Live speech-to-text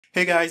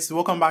Hey guys,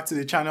 welcome back to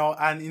the channel,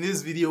 and in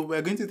this video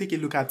we're going to take a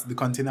look at the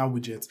container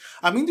widget.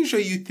 I'm going to show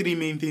you three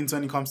main things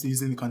when it comes to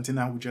using the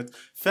container widget.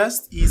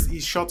 First is a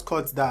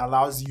shortcut that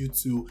allows you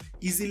to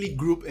easily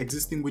group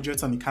existing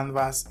widgets on the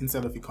canvas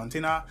instead of a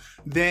container.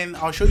 Then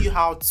I'll show you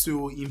how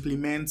to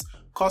implement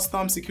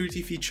custom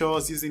security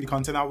features using the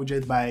container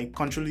widget by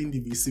controlling the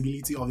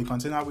visibility of the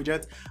container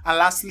widget. And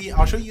lastly,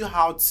 I'll show you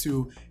how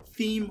to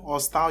theme or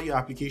style your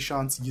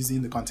applications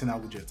using the container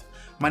widget.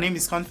 My name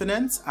is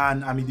Confident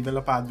and I'm a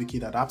developer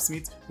advocate at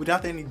AppSmith.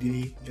 Without any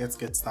delay, let's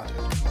get started.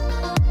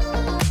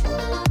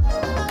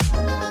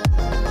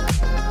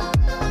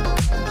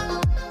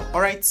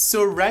 Alright,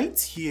 so right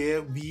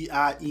here we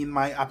are in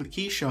my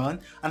application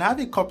and I have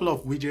a couple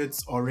of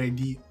widgets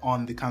already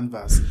on the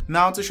canvas.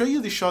 Now to show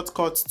you the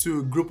shortcut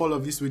to group all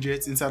of these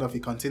widgets inside of a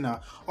container,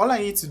 all I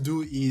need to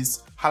do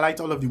is highlight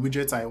all of the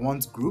widgets I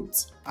want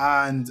grouped,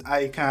 and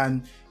I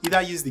can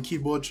either use the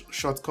keyboard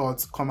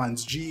shortcut Command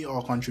G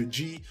or Ctrl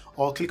G,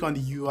 or click on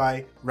the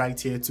UI right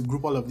here to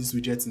group all of these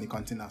widgets in the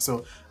container.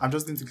 So I'm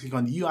just going to click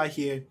on the UI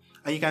here,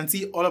 and you can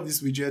see all of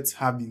these widgets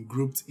have been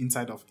grouped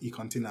inside of a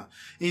container.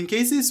 In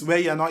cases where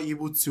you're not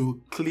able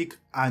to click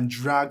and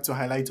drag to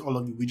highlight all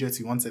of the widgets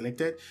you want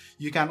selected,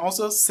 you can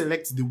also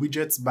select the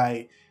widgets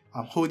by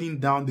holding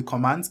down the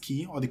Command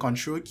key or the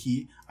Control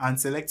key and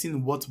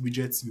selecting what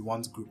widgets you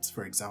want grouped,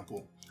 for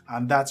example.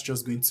 And that's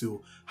just going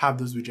to have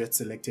those widgets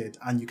selected,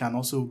 and you can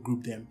also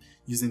group them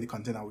using the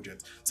container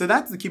widget. So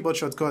that's the keyboard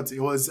shortcut. It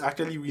was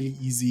actually really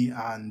easy,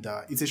 and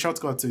it's a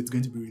shortcut, so it's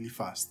going to be really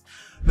fast.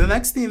 The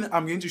next thing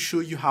I'm going to show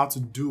you how to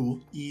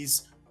do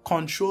is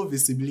control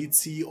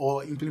visibility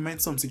or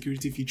implement some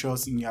security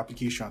features in your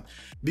application,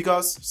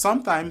 because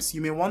sometimes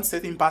you may want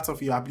certain parts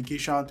of your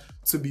application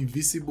to be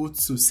visible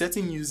to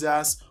certain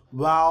users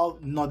while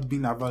not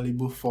being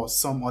available for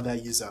some other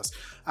users,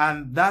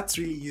 and that's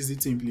really easy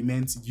to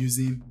implement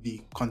using the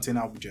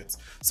container widget.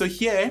 So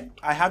here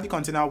I have the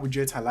container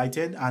widget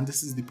highlighted, and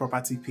this is the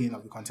property pane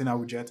of the container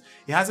widget.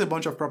 It has a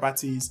bunch of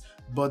properties,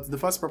 but the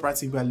first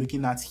property we're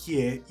looking at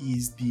here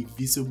is the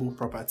visible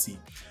property,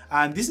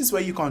 and this is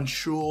where you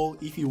control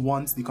if you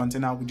want the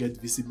container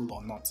widget visible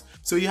or not.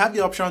 So you have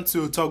the option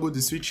to toggle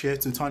the switch here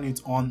to turn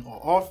it on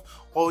or off,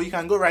 or you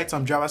can go write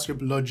some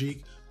JavaScript logic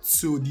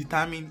to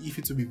determine if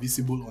it will be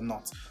visible or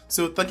not.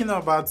 So talking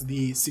about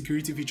the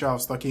security feature I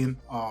was talking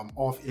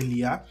of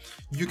earlier,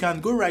 you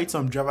can go write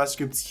some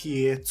JavaScript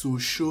here to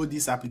show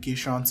this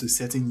application to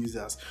certain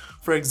users.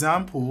 For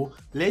example,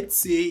 let's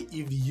say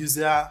if the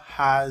user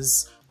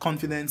has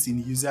confidence in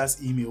the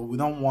user's email, we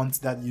don't want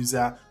that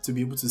user to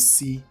be able to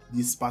see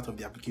this part of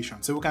the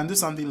application. So we can do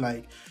something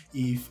like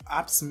if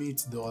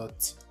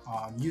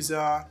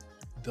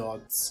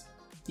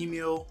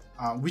appsmith.user.email,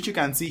 which you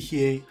can see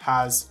here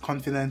has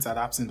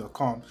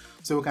confidence@appsmith.com.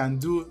 So we can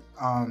do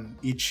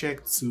a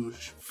check to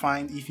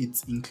find if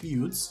it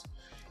includes.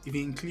 If it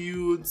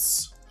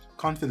includes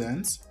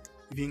confidence,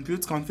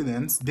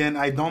 then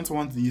I don't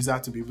want the user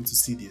to be able to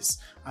see this.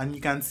 And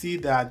you can see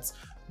that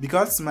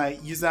because my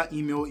user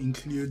email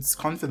includes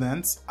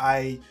confidence,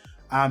 I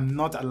am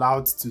not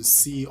allowed to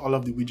see all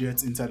of the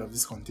widgets inside of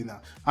this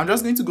container. I'm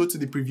just going to go to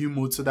the preview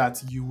mode so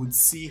that you would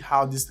see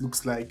how this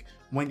looks like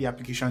when the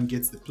application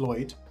gets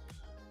deployed.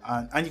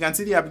 And you can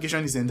see the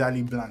application is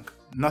entirely blank.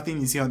 Nothing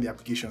is here on the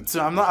application.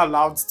 So I'm not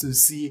allowed to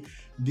see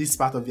this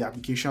part of the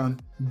application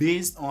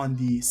based on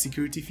the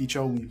security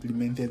feature we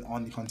implemented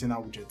on the container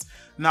widget.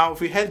 Now,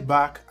 if we head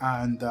back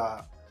and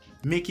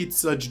make it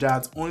such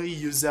that only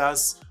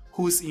users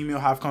whose email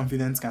have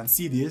confidence can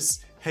see this,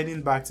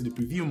 heading back to the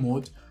preview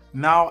mode,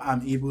 now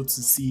I'm able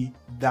to see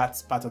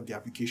that part of the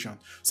application.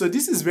 So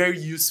this is very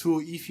useful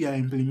if you are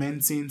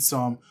implementing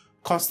some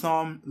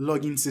custom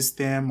login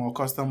system or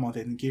custom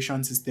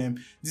authentication system.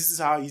 This is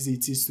how easy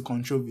it is to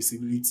control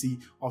visibility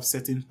of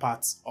certain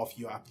parts of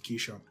your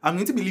application. I'm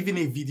going to be leaving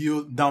a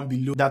video down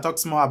below that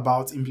talks more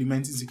about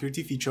implementing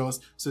security features,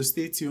 so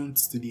stay tuned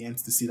to the end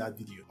to see that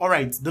video.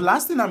 Alright, the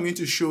last thing I'm going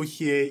to show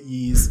here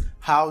is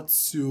how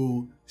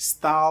to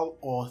style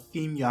or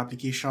theme your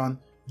application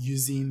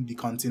using the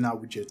container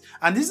widget,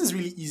 and this is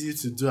really easy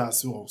to do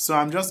as well. So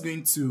I'm just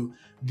going to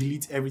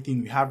delete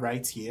everything we have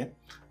right here,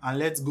 and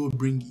let's go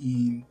bring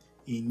in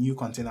a new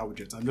container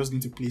widget. I'm just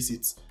going to place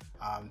it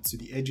to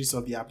the edges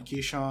of the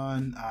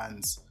application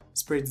and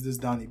spread this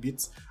down a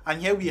bit,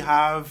 and here we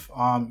have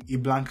a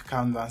blank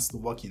canvas to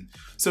work in.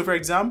 So for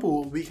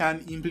example, we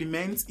can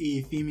implement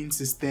a theming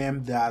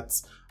system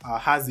that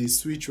has a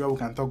switch where we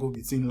can toggle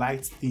between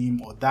light theme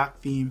or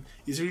dark theme.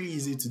 It's really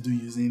easy to do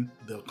using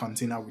the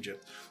container widget.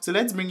 So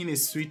let's bring in a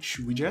switch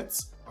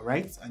widget. All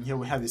right, and here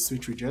we have a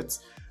switch widget,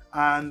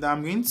 and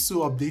I'm going to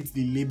update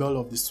the label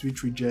of the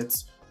switch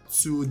widget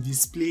to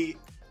display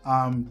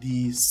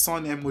the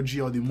sun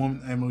emoji or the moon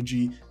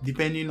emoji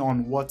depending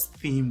on what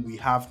theme we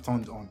have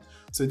turned on.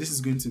 So this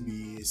is going to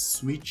be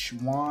switch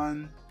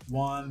 1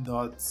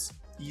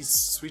 is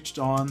switched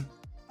on,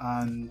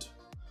 and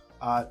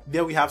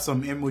there we have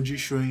some emoji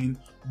showing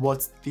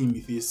what theme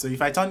it is. So if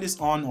I turn this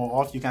on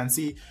or off, you can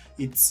see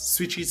it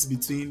switches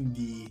between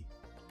the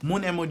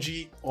moon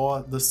emoji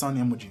or the sun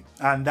emoji.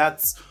 And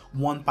that's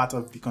one part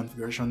of the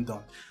configuration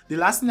done. The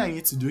last thing I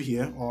need to do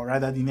here, or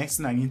rather the next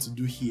thing I need to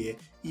do here,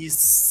 is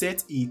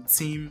set a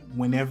theme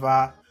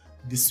whenever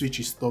the switch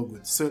is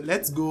toggled. So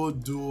let's go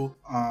do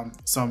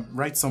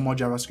write some more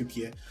JavaScript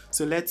here.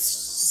 So let's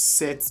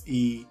set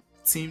a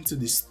theme to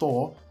the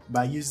store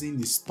by using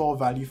the store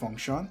value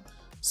function.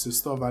 So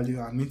store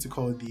value, I'm going to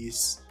call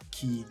this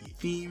key the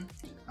theme,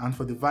 and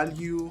for the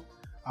value,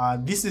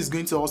 this is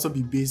going to also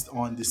be based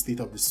on the state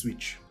of the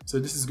switch. So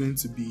this is going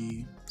to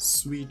be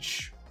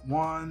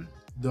switch1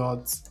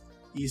 dot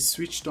is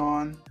switched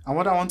on, and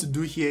what I want to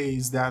do here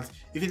is that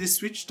if it is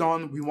switched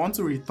on, we want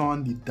to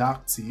return the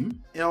dark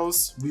theme,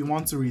 else we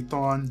want to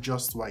return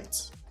just white.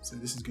 So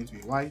this is going to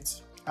be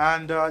white,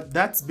 and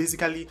that's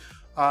basically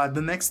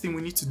the next thing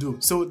we need to do.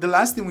 So the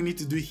last thing we need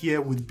to do here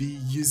would be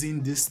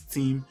using this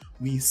theme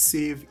we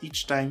save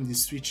each time the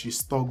switch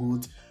is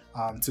toggled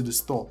to the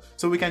store.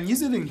 So we can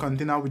use it in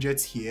container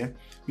widgets here,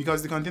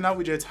 because the container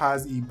widget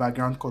has a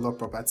background color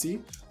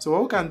property. So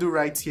what we can do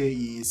right here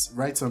is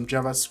write some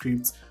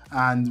JavaScript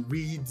and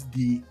read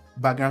the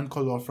background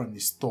color from the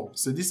store.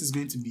 So this is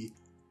going to be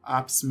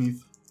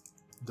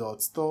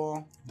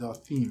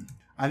appsmith.store.theme.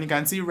 And you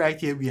can see right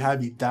here we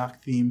have a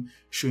dark theme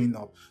showing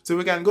up. So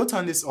we can go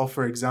turn this off,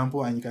 for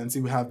example, and you can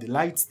see we have the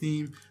light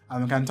theme,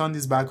 and we can turn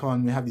this back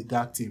on, we have the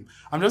dark theme.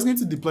 I'm just going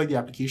to deploy the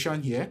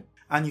application here,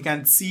 and you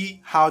can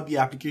see how the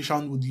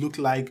application would look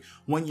like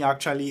when you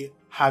actually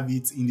have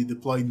it in the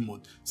deployed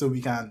mode. So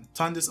we can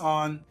turn this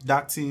on,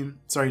 light theme,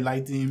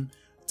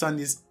 turn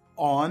this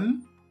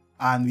on,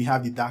 and we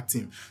have the dark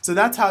theme. So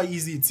that's how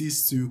easy it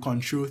is to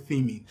control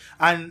theming.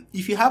 And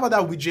if you have other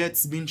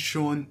widgets being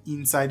shown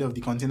inside of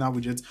the container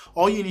widget,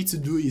 all you need to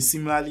do is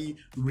similarly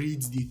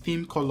read the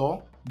theme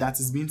color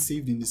that is being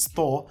saved in the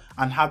store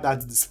and have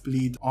that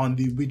displayed on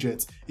the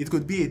widget. It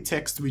could be a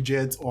text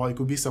widget or it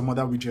could be some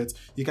other widget.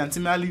 You can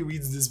similarly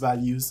read these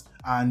values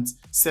and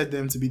set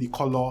them to be the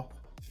color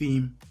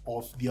theme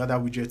of the other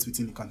widgets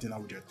within the container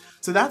widget.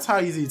 So that's how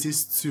easy it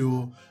is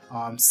to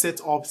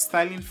set up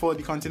styling for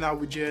the container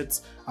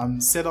widget,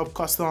 set up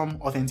custom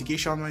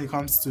authentication when it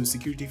comes to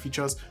security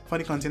features for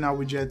the container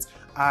widget,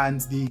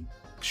 and the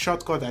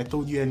shortcut I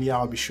told you earlier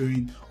I'll be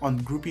showing on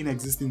grouping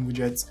existing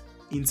widgets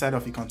inside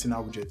of a container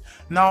widget.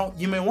 Now,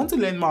 you may want to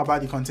learn more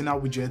about the container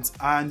widget,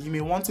 and you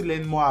may want to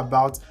learn more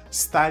about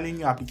styling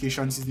your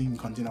applications using the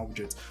container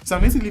widget. So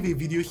I'm going to leave a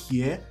video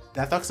here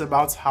that talks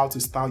about how to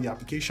style your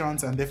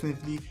applications, and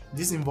definitely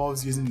this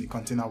involves using the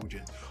container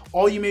widget.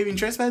 Or you may be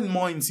interested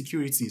more in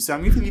security. So I'm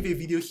going to leave a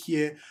video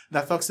here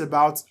that talks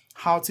about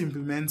how to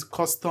implement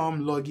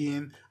custom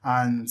login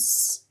and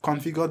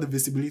configure the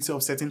visibility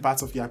of certain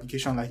parts of your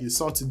application like you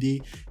saw today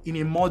in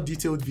a more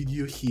detailed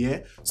video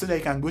here, so that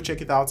you can go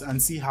check it out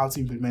and see how to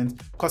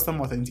implement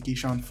custom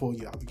authentication for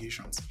your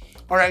applications.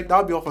 Alright,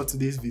 that'll be all for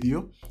today's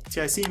video.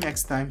 Till I see you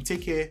next time,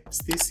 take care,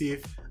 stay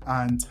safe,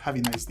 and have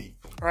a nice day.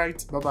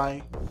 Alright, bye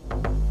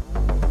bye.